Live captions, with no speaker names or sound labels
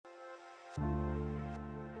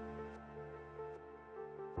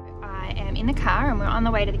am in the car and we're on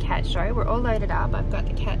the way to the cat show. We're all loaded up. I've got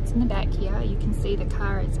the cats in the back here. You can see the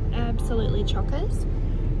car is absolutely chockers,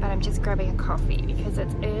 but I'm just grabbing a coffee because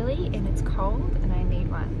it's early and it's cold and I need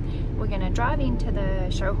one. We're gonna drive into the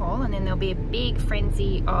show hall and then there'll be a big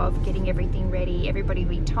frenzy of getting everything ready. Everybody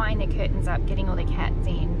will be tying their curtains up, getting all the cats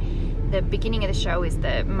in. The beginning of the show is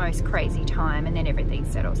the most crazy time and then everything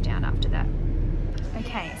settles down after that.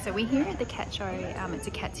 Okay, so we're here at the cat show. It's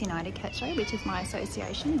a Cats United cat show, which is my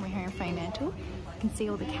association, and we're here in Fremantle. You can see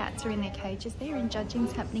all the cats are in their cages there, and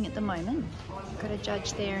judging's happening at the moment. We've got a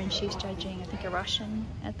judge there, and she's judging, I think, a Russian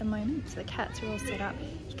at the moment. So the cats are all set up.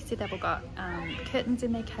 You can see they've all got curtains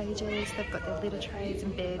in their cages. They've got their litter trays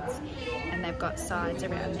and beds, and they've got sides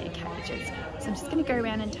around their cages. So I'm just going to go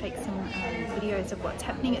around and take some videos of what's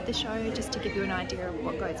happening at the show, just to give you an idea of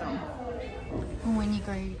what goes on. When you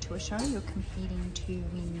go to a show, you're competing to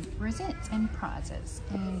win rosettes and prizes,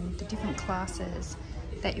 and the different classes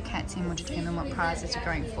that your cat's in will determine what prizes you're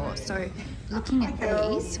going for. So looking at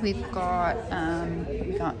these, we've got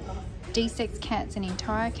desexed cats and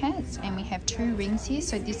entire cats, and we have 2 rings here.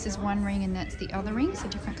 So this is one ring and that's the other ring, so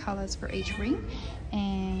different colours for each ring,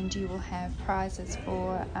 and you will have prizes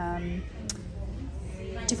for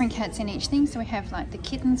different cats in each thing. So we have, like, the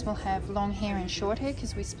kittens will have long hair and short hair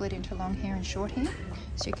because we split into long hair and short hair.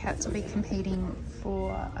 So your cats will be competing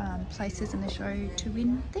for places in the show to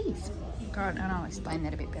win these. God, and I'll explain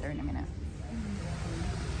that a bit better in a minute.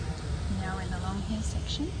 Now we're in the long hair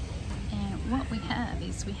section, and what we have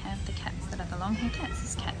is we have the cats that are the long hair cats.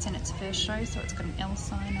 This cat's in its first show, so it's got an L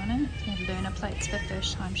sign on it. We have learner plates for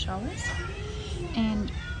first time showers.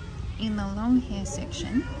 And in the long hair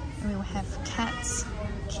section, we will have cats,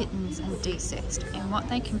 kittens and desexed, and what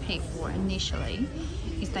they compete for initially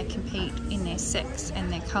is they compete in their sex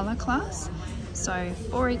and their colour class. So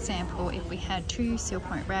for example, if we had 2 seal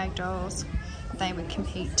point ragdolls, they would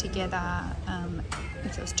compete together.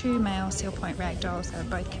 If there was 2 male seal point ragdolls, they would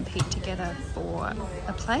both compete together for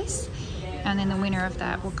a place, and then the winner of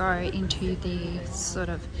that will go into the sort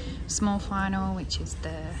of small final, which is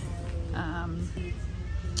the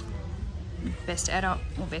best adult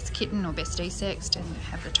or best kitten or best desexed, and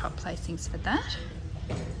have the top placings for that.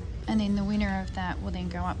 And then the winner of that will then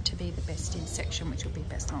go up to be the best in section, which will be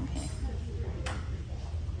best long hair.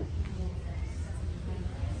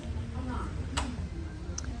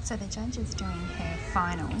 So the judge is doing her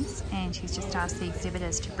finals, and she's just asked the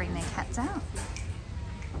exhibitors to bring their cats out.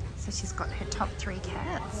 So she's got her top 3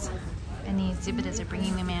 cats, and the exhibitors are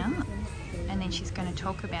bringing them out, and then she's going to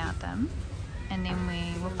talk about them, and then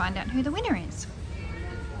we will find out who the winner is.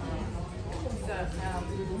 So our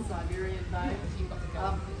little Siberian babe,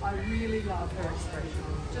 I really love her expression.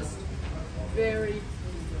 Just very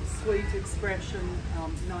sweet expression,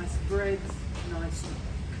 nice breadth, nice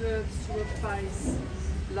curves to her face,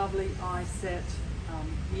 lovely eye set,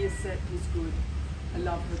 ear set is good. I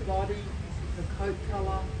love her body, her coat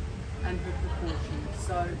colour and her proportions.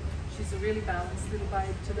 So she's a really balanced little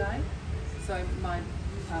babe today. So my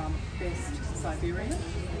best Siberian,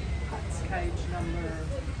 that's cage number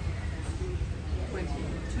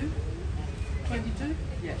 22? 22?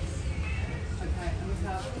 Yes. Okay, and we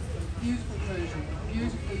have beautiful Persian,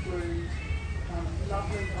 beautifully groomed,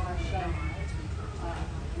 lovely eye shape,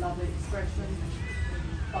 lovely expression.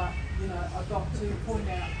 But, you know, I've got to point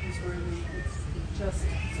out his grooming, it's just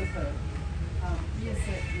superb. Ear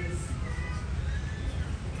set is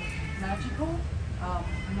magical,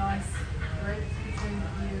 nice breadth between the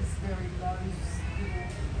ears, very low, little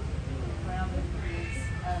rounded ears,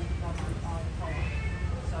 and lovely eye collar.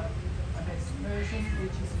 So a best Persian,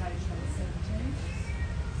 which is cage number 17.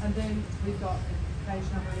 And then we've got cage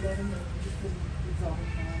number 11, which is the exotic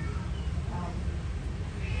one.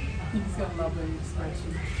 He's got a lovely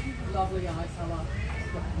expression, lovely eye colour,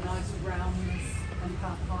 got a nice roundness, and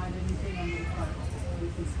can't hide anything on the coat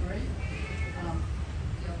with his breed.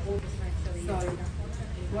 So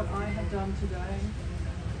what I have done today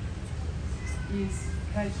is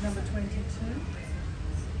cage number 22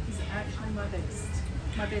 is actually my best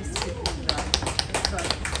kitten today. So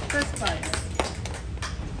first place,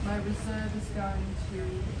 my reserve is going to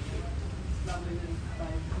lovely little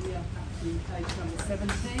babe here in cage number 17,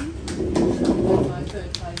 and my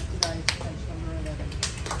third place today is cage number 11.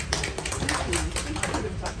 I could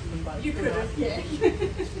have tucked them both. You could have, yeah.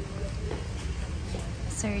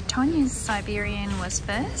 So Tonya's Siberian was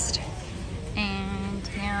first, and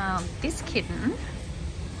now this kitten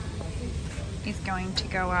is going to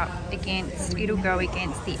go up against, it'll go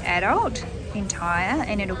against the adult entire,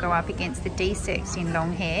 and it'll go up against the desexed in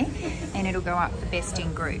long hair, and it'll go up the best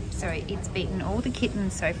in group. So it's beaten all the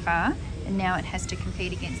kittens so far, and now it has to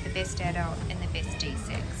compete against the best adult and the best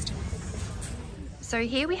desexed. So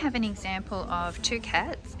here we have an example of two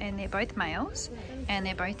cats, and they're both males, and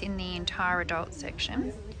they're both in the entire adult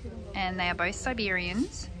section, and they are both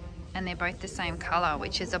Siberians, and they're both the same colour,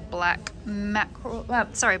 which is a black black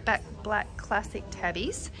classic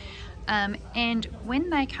tabbies. And when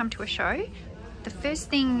they come to a show, the first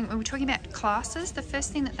thing, when we're talking about classes, the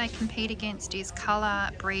first thing that they compete against is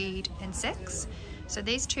colour, breed and sex. So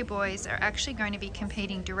these two boys are actually going to be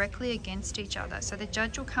competing directly against each other. So the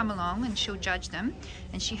judge will come along and she'll judge them,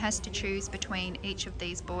 and she has to choose between each of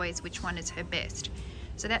these boys which one is her best.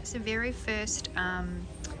 So that's the very first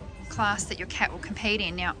class that your cat will compete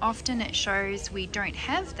in. Now often at shows we don't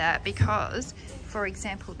have that because, for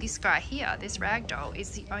example, this guy here, this ragdoll,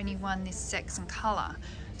 is the only one this sex and colour.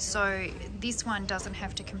 So this one doesn't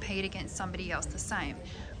have to compete against somebody else the same.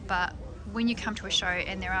 But when you come to a show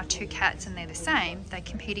and there are two cats and they're the same, they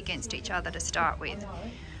compete against each other to start with.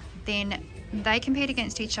 Then they compete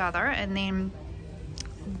against each other, and then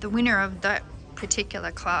the winner of that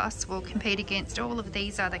particular class will compete against all of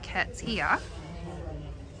these other cats here.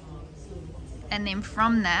 And then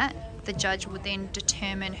from that, the judge will then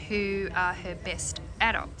determine who are her best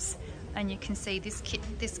adults. And you can see this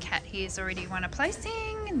cat here has already won a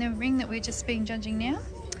placing in the ring that we're just been judging now.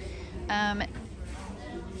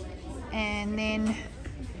 And then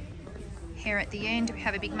here at the end we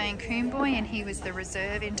have a big Maine Coon boy, and he was the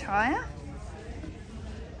reserve entire.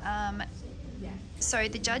 So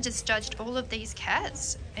the judge has judged all of these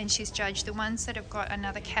cats, and she's judged the ones that have got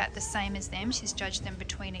another cat the same as them. She's judged them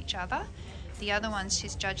between each other. The other ones,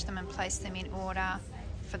 she's judged them and placed them in order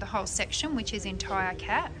for the whole section, which is entire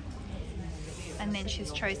cat. And then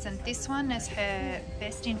she's chosen this one as her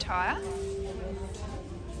best entire.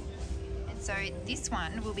 And so this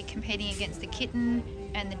one will be competing against the kitten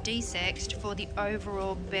and the desexed for the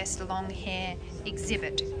overall best long hair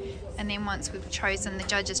exhibit. And then once we've chosen, the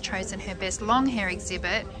judge has chosen her best long hair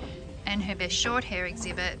exhibit and her best short hair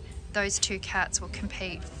exhibit, those two cats will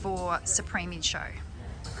compete for Supreme in Show.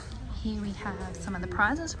 Here we have some of the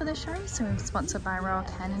prizes for the show. So we're sponsored by Royal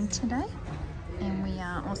Canin today, and we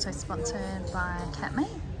are also sponsored by Catme.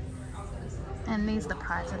 And these are the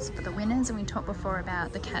prizes for the winners. And we talked before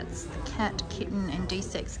about the cats, the cat, kitten and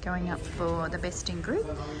desexed going up for the best in group.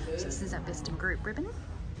 So this is our best in group ribbon.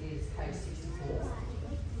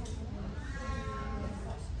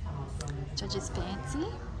 Judges fancy.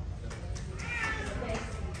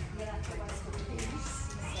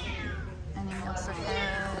 And then we also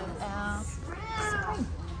have our Supreme.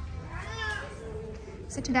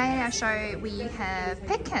 So today at our show we have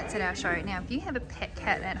pet cats at our show. Now if you have a pet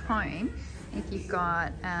cat at home, if you've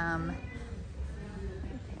got a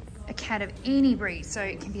cat of any breed, so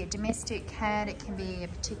it can be a domestic cat, it can be a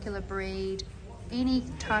particular breed, any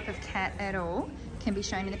type of cat at all can be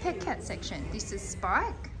shown in the pet cat section. This is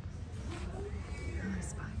Spike.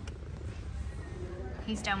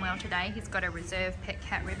 He's done well today. He's got a reserve pet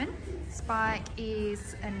cat ribbon. Spike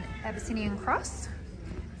is an Abyssinian cross.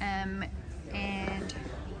 And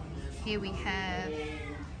here we have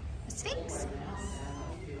a Sphinx.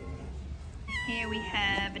 Here we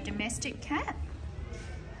have a domestic cat.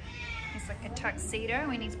 He's like a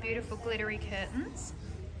tuxedo in his beautiful glittery curtains.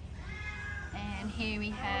 And here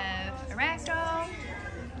we have a ragdoll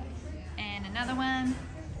and another one.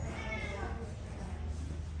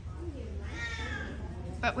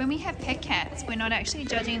 But when we have pet cats, we're not actually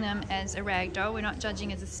judging them as a ragdoll, we're not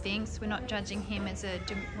judging as a Sphinx, we're not judging him as a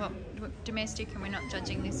domestic, and we're not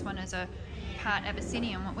judging this one as a part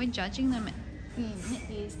Abyssinian. What we're judging them in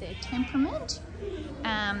is their temperament,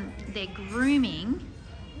 their grooming,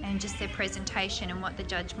 and just their presentation and what the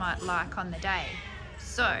judge might like on the day.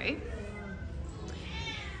 So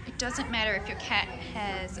it doesn't matter if your cat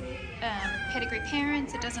has pedigree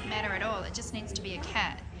parents, it doesn't matter at all, it just needs to be a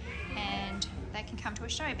cat. And they can come to a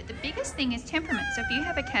show. But the biggest thing is temperament. So if you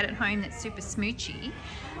have a cat at home that's super smoochy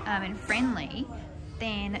and friendly,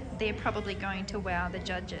 then they're probably going to wow the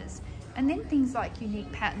judges. And then things like unique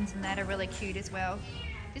patterns and that are really cute as well.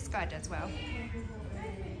 This guy does well.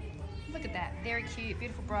 Look at that, very cute,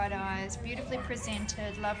 beautiful bright eyes, beautifully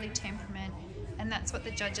presented, lovely temperament, and that's what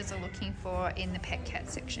the judges are looking for in the pet cat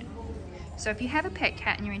section. So if you have a pet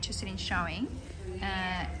cat and you're interested in showing,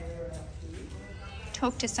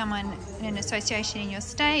 talk to someone in an association in your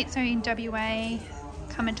state, so in WA,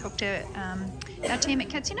 come and talk to our team at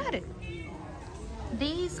Cats United.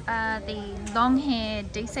 These are the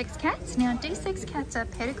long-haired desexed cats. Now desexed cats are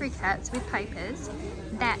pedigree cats with papers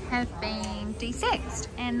that have been desexed,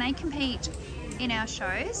 and they compete in our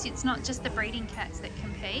shows. It's not just the breeding cats that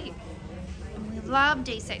compete. And we love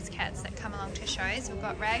desexed cats that come along to shows. We've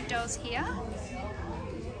got ragdolls here.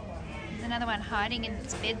 There's another one hiding in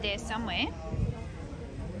its bed there somewhere.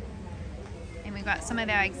 we've got some of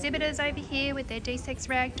our exhibitors over here with their desexed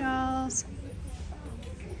ragdolls.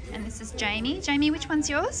 And this is Jamie. Jamie, which one's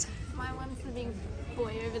yours? My one's the big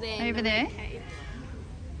boy over there. Over there.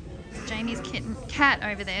 Jamie's cat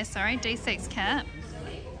over there, sorry, desexed cat.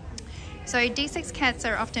 So desexed cats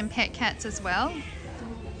are often pet cats as well.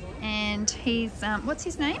 And he's, what's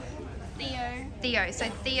his name? Theo. Theo. So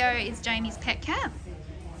Theo is Jamie's pet cat.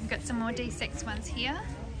 We've got some more desexed ones here.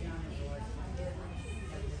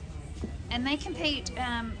 And they compete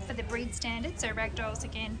for the breed standard. So ragdolls,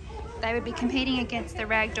 again, they would be competing against the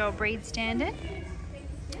ragdoll breed standard.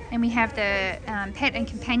 And we have the pet and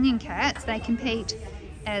companion cats. They compete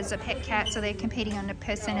as a pet cat, so they're competing on the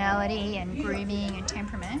personality and grooming and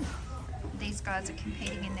temperament. These guys are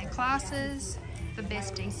competing in their classes for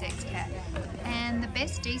best desexed cat. And the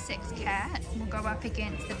best desexed cat will go up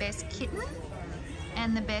against the best kitten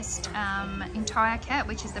and the best entire cat,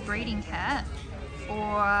 which is the breeding cat,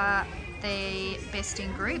 or the best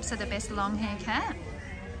in group, so the best long hair cat.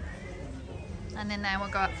 And then they will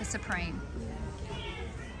go up for supreme.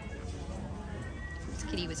 This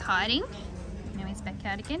kitty was hiding. Now he's back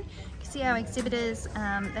out again. You can see our exhibitors,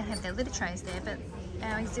 they have their litter trays there, but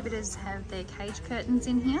our exhibitors have their cage curtains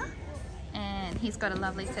in here. And he's got a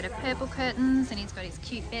lovely set of purple curtains, and he's got his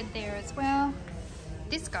cute bed there as well.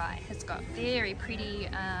 This guy has got very pretty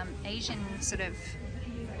Asian sort of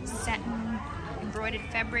satin embroidered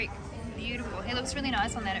fabric. Beautiful. He looks really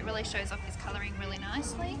nice on that. It really shows off his colouring really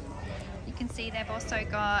nicely. You can see they've also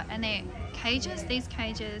got, and they're cages. These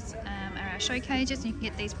cages are our show cages, and you can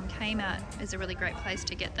get these from Kmart. It's a really great place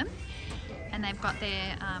to get them. And they've got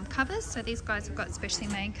their covers. So these guys have got specially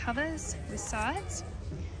made covers with sides.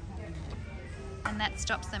 And that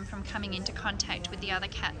stops them from coming into contact with the other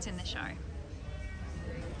cats in the show.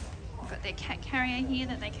 We've got their cat carrier here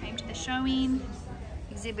that they came to the show in.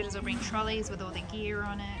 Exhibitors will bring trolleys with all the gear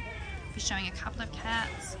on it. We're showing a couple of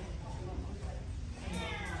cats.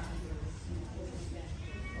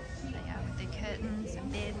 There they are with their curtains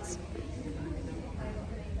and beds.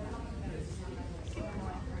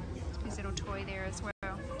 His little toy there as well.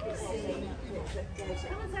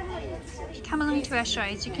 If you come along to our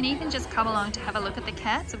shows, you can even just come along to have a look at the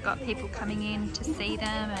cats. We've got people coming in to see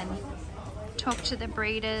them and talk to the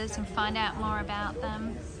breeders and find out more about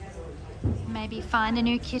them. Maybe find a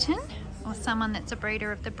new kitten or someone that's a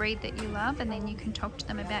breeder of the breed that you love, and then you can talk to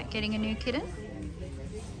them about getting a new kitten.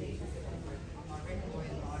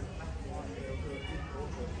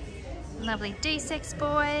 Lovely desexed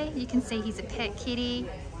boy. You can see he's a pet kitty.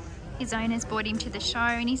 His owners brought him to the show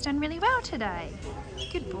and he's done really well today.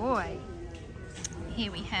 Good boy.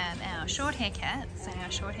 Here we have our short hair cats, and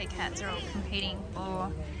our short hair cats are all competing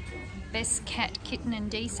for best cat, kitten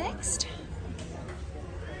and desexed.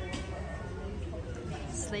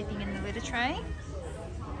 Sleeping in the litter tray.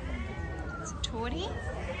 It's a Tortie.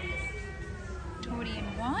 Tortie in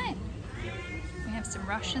white. We have some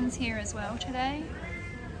Russians here as well today.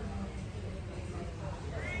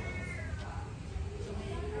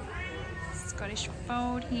 Scottish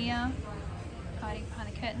fold here, hiding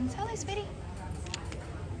behind the curtains. Hello, sweetie.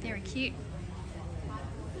 Very cute.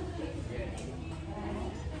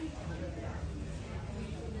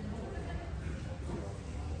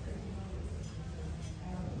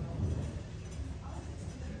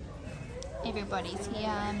 Everybody's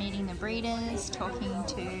here meeting the breeders, talking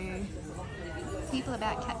to people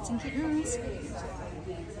about cats and kittens.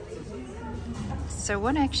 So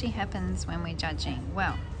what actually happens when we're judging?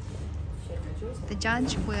 Well, the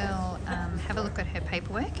judge will have a look at her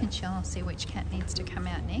paperwork and she'll see which cat needs to come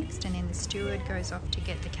out next, and then the steward goes off to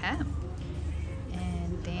get the cat,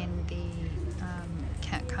 and then the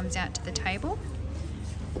cat comes out to the table,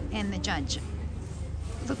 and the judge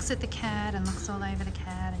looks at the cat and looks all over the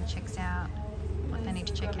cat and checks out what they need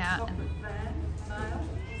to check out,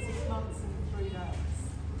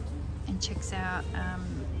 and checks out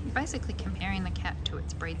basically comparing the cat to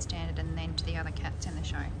its breed standard and then to the other cats in the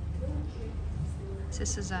show. So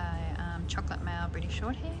this is a chocolate male British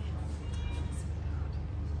Shorthair.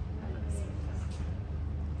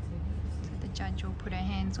 So the judge will put her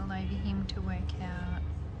hands all over him to work out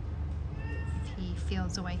if he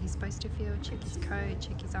feels the way he's supposed to feel, check his coat,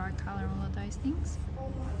 check his eye colour, all of those things.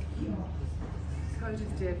 Coat is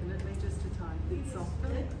definitely just a tiny bit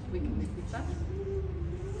softer. We can live with that.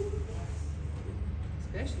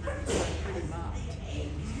 Especially when it's so pretty marked.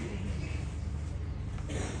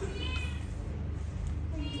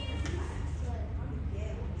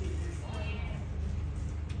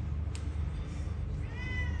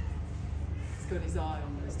 He's got his eye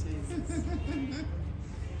on those teasers.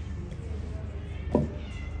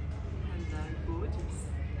 Hello, gorgeous.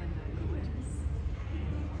 Hello, gorgeous.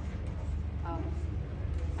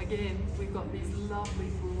 again, we've got these lovely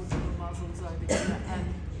broad little muzzles over here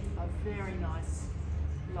and a very nice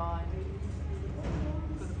line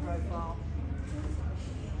for the profile.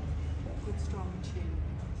 Good strong chin.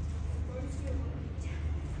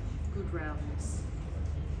 Good roundness.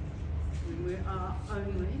 We are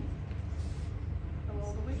only, how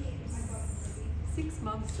old are we? 6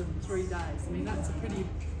 months and 3 days. I mean, that's a pretty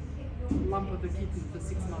lump of a kitten for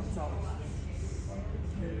 6 months old.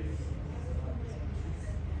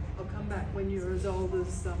 I'll come back when you're as old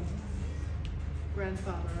as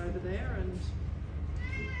grandfather over there and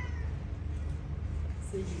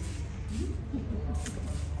see you.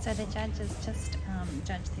 So the judge has just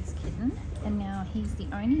judged this kitten, and now he's the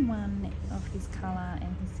only one of his colour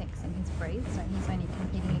and his sex and his breed, so he's only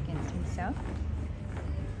competing against himself.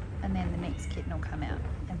 And then the next kitten will come out,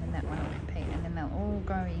 and then that one will compete, and then they'll all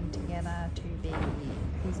go in together to be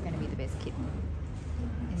who's going to be the best kitten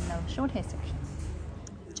in the short hair section.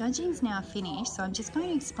 Judging's now finished, so I'm just going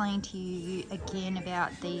to explain to you again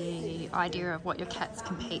about the idea of what your cats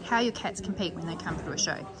compete, how your cats compete when they come through a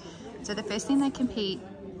show. So the first thing they compete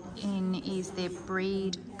in is their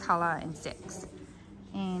breed, colour and sex.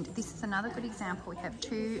 And this is another good example. We have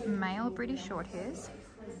 2 male British Shorthairs.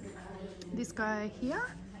 This guy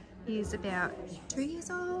here is about 2 years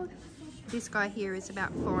old. This guy here is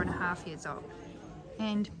about 4.5 years old.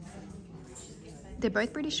 And they're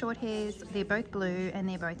both British Shorthairs, they're both blue, and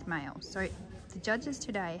they're both male. So the judges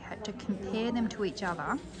today had to compare them to each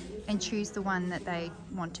other and choose the one that they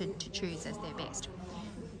wanted to choose as their best.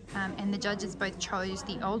 And the judges both chose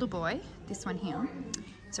the older boy, this one here.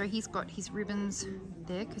 So he's got his ribbons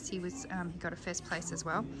there because he got a first place as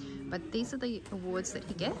well. But these are the awards that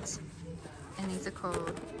he gets, and these are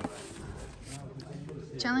called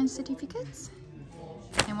challenge certificates.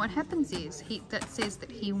 And what happens is that says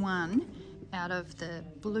that he won out of the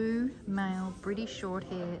blue male British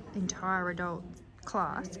Shorthair entire adult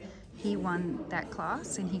class. He won that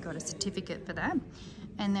class and he got a certificate for that.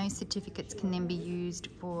 And those certificates can then be used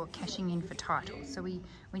for cashing in for titles. So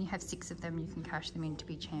when you have 6 of them, you can cash them in to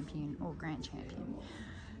be champion or grand champion.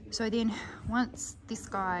 So then once this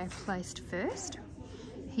guy placed first,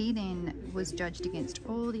 he then was judged against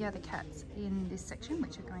all the other cats in this section,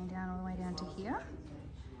 which are going down all the way down to here.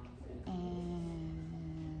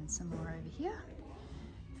 And some more over here.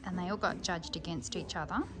 And they all got judged against each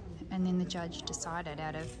other. And then the judge decided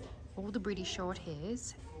out of all the British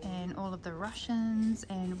Shorthairs and all of the Russians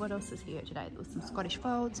and what else is here today? There was some Scottish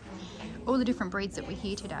Folds, all the different breeds that were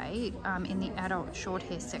here today in the adult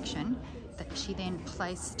Shorthair section, that she then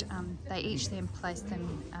placed, they each then placed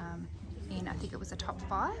them in, I think it was a top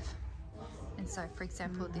 5. And so, for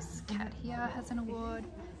example, this cat here has an award.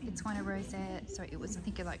 It's won a rosette, so it was, I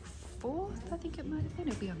think, like 4th, I think it might have been.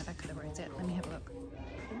 It'll be on the back of the rosette. Let me have a look.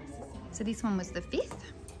 So this one was the 5th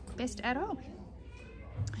best adult,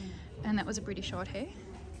 and that was a British Shorthair.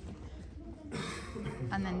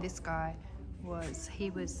 And then this guy was,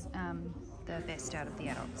 the best out of the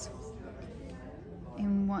adults.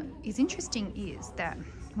 And what is interesting is that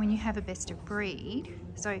when you have a best of breed,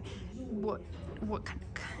 so what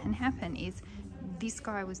can happen is this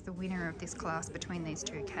guy was the winner of this class between these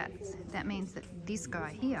 2 cats. That means that this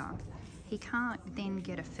guy here, he can't then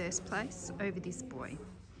get a first place over this boy.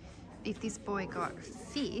 If this boy got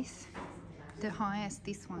 5th, the highest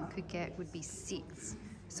this one could get would be 6th.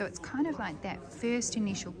 So it's kind of like that first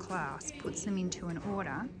initial class puts them into an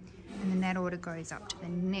order, and then that order goes up to the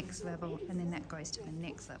next level, and then that goes to the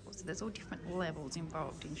next level. So there's all different levels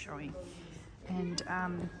involved in showing. And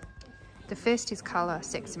the first is colour,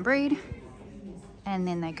 sex and breed, and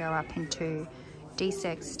then they go up into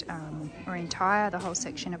desexed or entire, the whole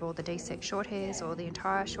section of all the desexed Shorthairs, or the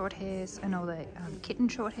entire Shorthairs, and all the kitten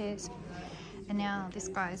Shorthairs. And now this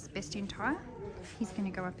guy's best entire, he's going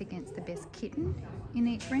to go up against the best kitten in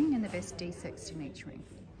each ring and the best desexed in each ring.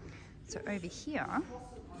 So over here,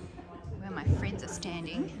 where my friends are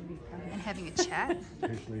standing and having a chat,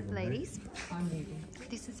 ladies,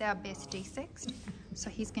 this is our best desexed. So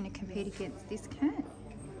he's going to compete against this cat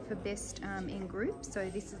for best in group. So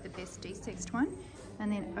this is the best desexed one. And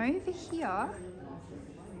then over here,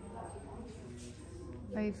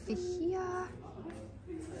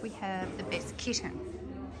 we have the best kitten.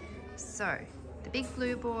 So the big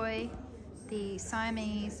blue boy, the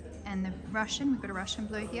Siamese, and the Russian, we've got a Russian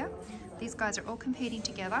blue here. These guys are all competing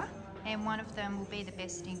together, and one of them will be the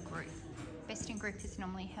best in group. Best in group is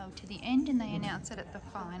normally held to the end, and they announce it at the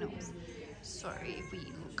finals. So if we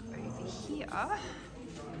look over here,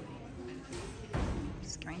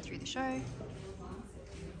 just going through the show.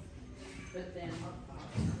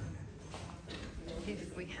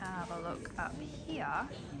 If we have a look up here,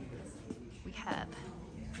 we have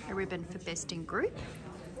a ribbon for best in group,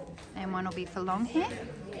 and one will be for long hair.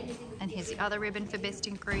 And here's the other ribbon for best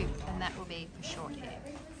in group, and that will be for short hair.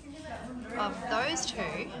 Of those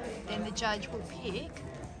two, then the judge will pick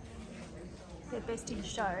the best in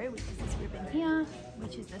show, which is this ribbon here,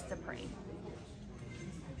 which is the Supreme.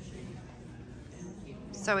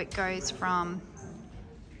 So it goes from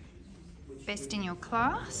best in your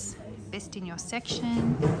class, best in your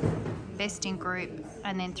section, best in group,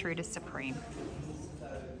 and then through to Supreme.